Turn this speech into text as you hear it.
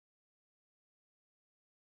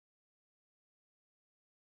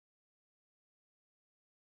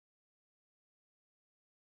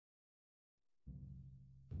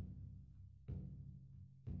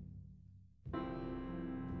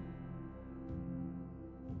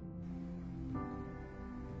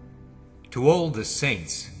To all the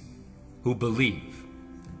saints who believe,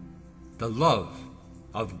 the love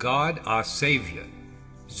of God our Savior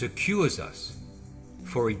secures us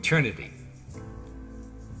for eternity.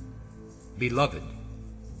 Beloved,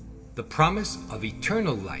 the promise of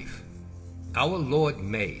eternal life our Lord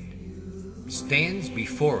made stands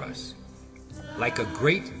before us like a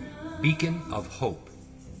great beacon of hope.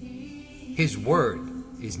 His word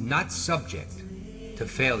is not subject to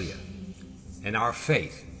failure, and our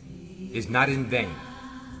faith is not in vain.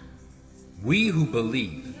 We who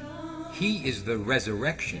believe He is the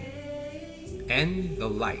resurrection and the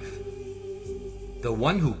life, the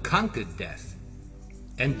one who conquered death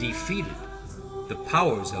and defeated the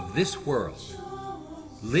powers of this world,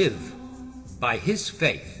 live by His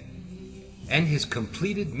faith and His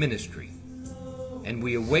completed ministry, and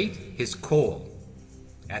we await His call.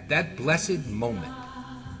 At that blessed moment,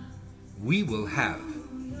 we will have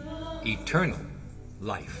eternal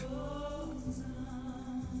life.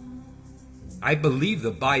 I believe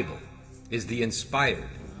the Bible is the inspired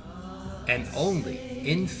and only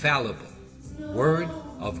infallible Word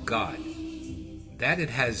of God, that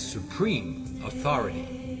it has supreme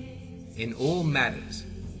authority in all matters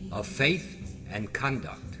of faith and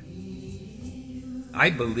conduct.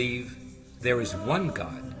 I believe there is one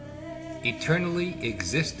God, eternally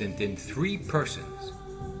existent in three persons,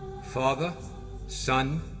 Father,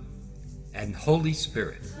 Son, and Holy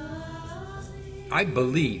Spirit. I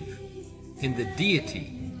believe in the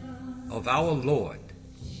deity of our Lord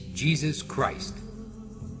Jesus Christ,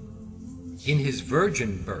 in His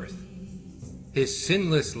virgin birth, His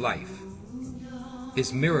sinless life,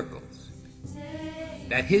 His miracles,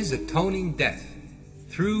 that His atoning death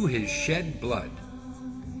through His shed blood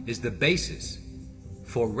is the basis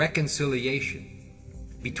for reconciliation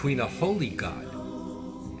between a holy God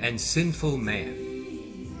and sinful man.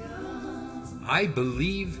 I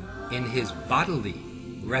believe in His bodily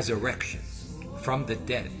resurrection from the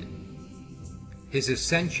dead, His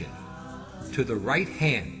ascension to the right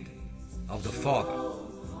hand of the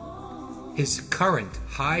Father, His current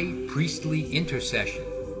high priestly intercession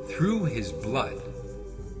through His blood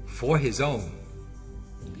for His own,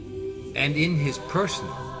 and in His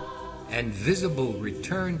personal and visible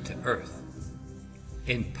return to earth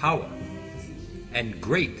in power and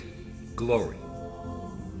great glory.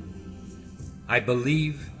 I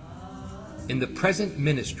believe in the present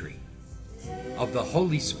ministry of the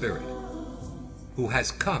Holy Spirit, who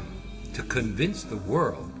has come to convince the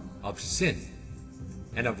world of sin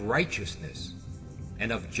and of righteousness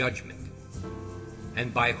and of judgment,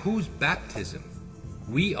 and by whose baptism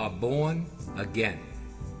we are born again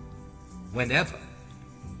whenever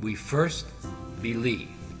we first believe.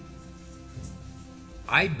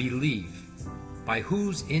 I believe by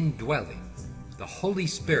whose indwelling the Holy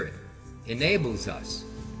Spirit enables us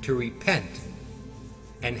to repent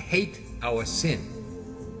and hate our sin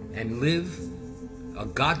and live a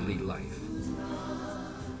godly life.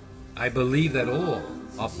 I believe that all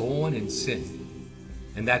are born in sin,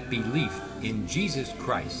 and that belief in Jesus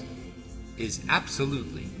Christ is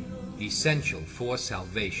absolutely essential for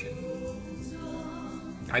salvation.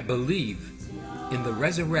 I believe in the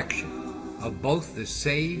resurrection of both the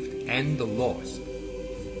saved and the lost,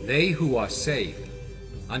 they who are saved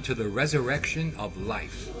unto the resurrection of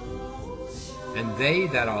life, and they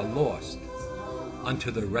that are lost unto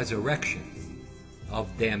the resurrection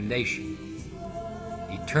of damnation,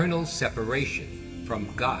 eternal separation from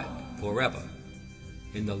God forever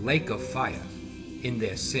in the lake of fire in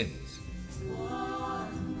their sins.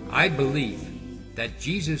 I believe that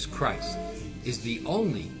Jesus Christ is the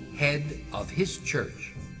only head of His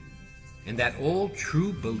church, and that all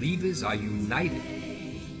true believers are united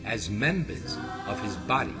as members of His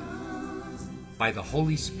body by the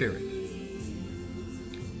Holy Spirit.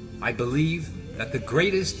 I believe that the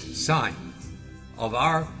greatest sign of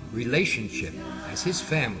our relationship as His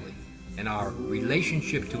family and our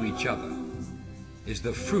relationship to each other is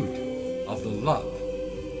the fruit of the love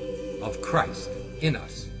of Christ in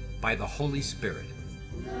us by the Holy Spirit.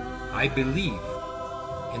 I believe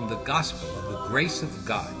in the gospel of the grace of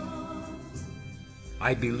God.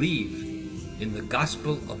 I believe in the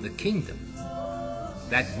gospel of the kingdom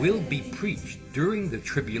that will be preached during the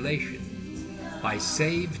tribulation by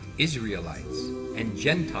saved Israelites and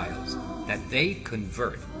Gentiles that they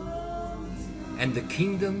convert, and the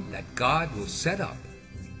kingdom that God will set up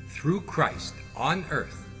through Christ on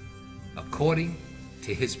earth according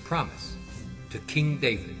to His promise to King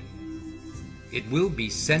David. It will be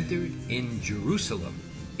centered in Jerusalem,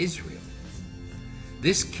 Israel.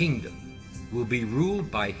 This kingdom will be ruled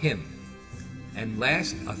by Him and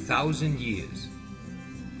last 1,000 years.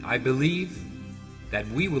 I believe that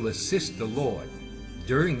we will assist the Lord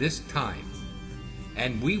during this time,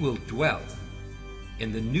 and we will dwell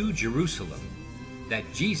in the new Jerusalem that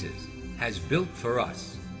Jesus has built for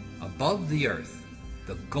us above the earth,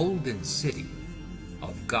 the golden city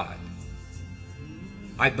of God.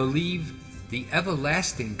 I believe the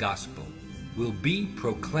everlasting gospel will be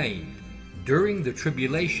proclaimed during the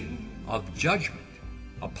tribulation of judgment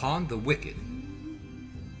upon the wicked.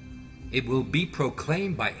 It will be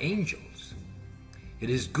proclaimed by angels. It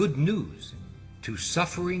is good news to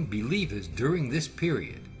suffering believers during this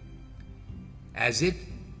period, as it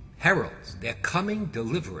heralds their coming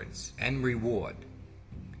deliverance and reward.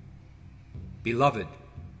 Beloved,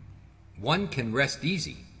 one can rest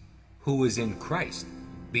easy who is in Christ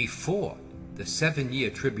before the 7-year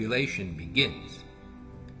tribulation begins.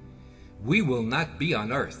 We will not be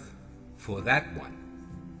on earth for that one.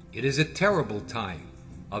 It is a terrible time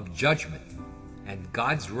of judgment and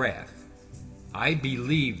God's wrath. I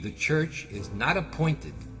believe the church is not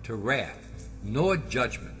appointed to wrath nor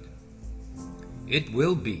judgment. It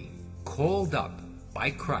will be called up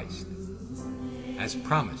by Christ, as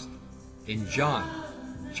promised in John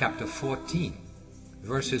chapter 14,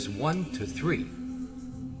 verses 1 to 3.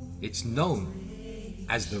 It's known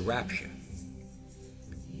as the rapture.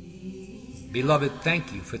 Beloved,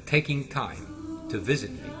 thank you for taking time to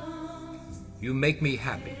visit me. You make me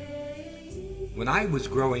happy. When I was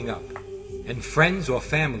growing up and friends or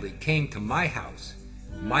family came to my house,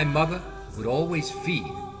 my mother would always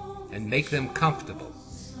feed and make them comfortable.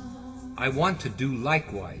 I want to do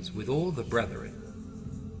likewise with all the brethren.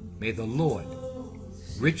 May the Lord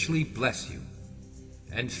richly bless you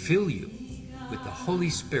and fill you with the Holy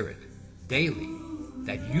Spirit daily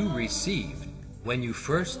that you received when you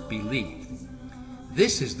first believed.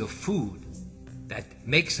 This is the food that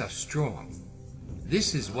makes us strong.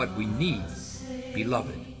 This is what we need,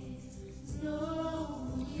 beloved.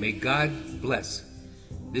 May God bless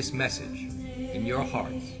this message in your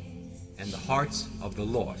hearts and the hearts of the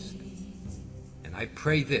lost. And I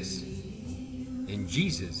pray this in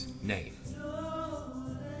Jesus' name.